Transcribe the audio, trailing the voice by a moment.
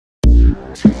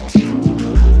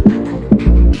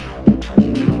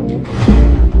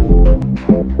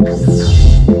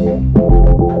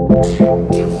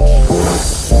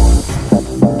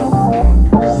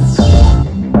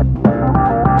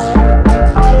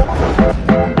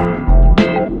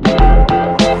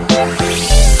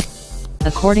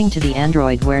According to the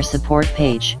Android Wear support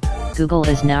page, Google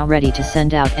is now ready to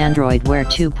send out Android Wear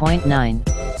 2.9.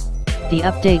 The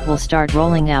update will start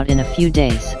rolling out in a few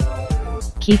days.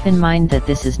 Keep in mind that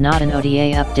this is not an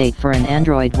OTA update for an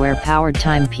Android Wear powered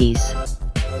timepiece.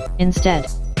 Instead,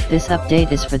 this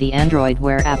update is for the Android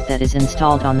Wear app that is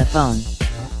installed on the phone.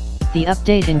 The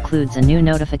update includes a new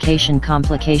notification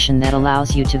complication that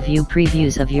allows you to view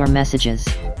previews of your messages.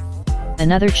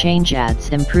 Another change adds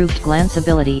improved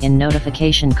glanceability in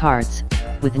notification cards,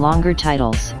 with longer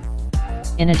titles.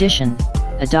 In addition,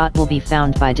 a dot will be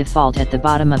found by default at the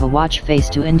bottom of a watch face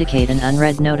to indicate an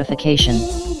unread notification.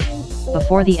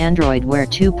 Before the Android Wear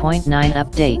 2.9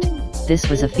 update, this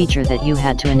was a feature that you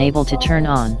had to enable to turn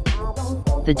on.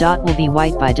 The dot will be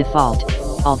white by default,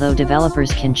 although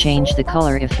developers can change the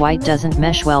color if white doesn't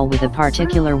mesh well with a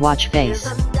particular watch face.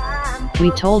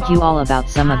 We told you all about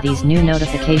some of these new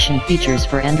notification features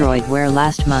for Android Wear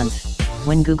last month,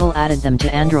 when Google added them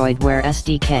to Android Wear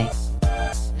SDK.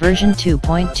 Version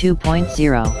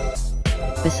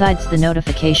 2.2.0. Besides the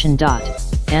notification dot,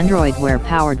 Android Wear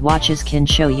powered watches can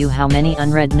show you how many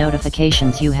unread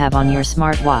notifications you have on your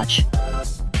smartwatch.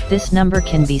 This number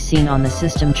can be seen on the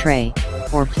system tray,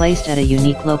 or placed at a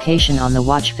unique location on the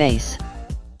watch face.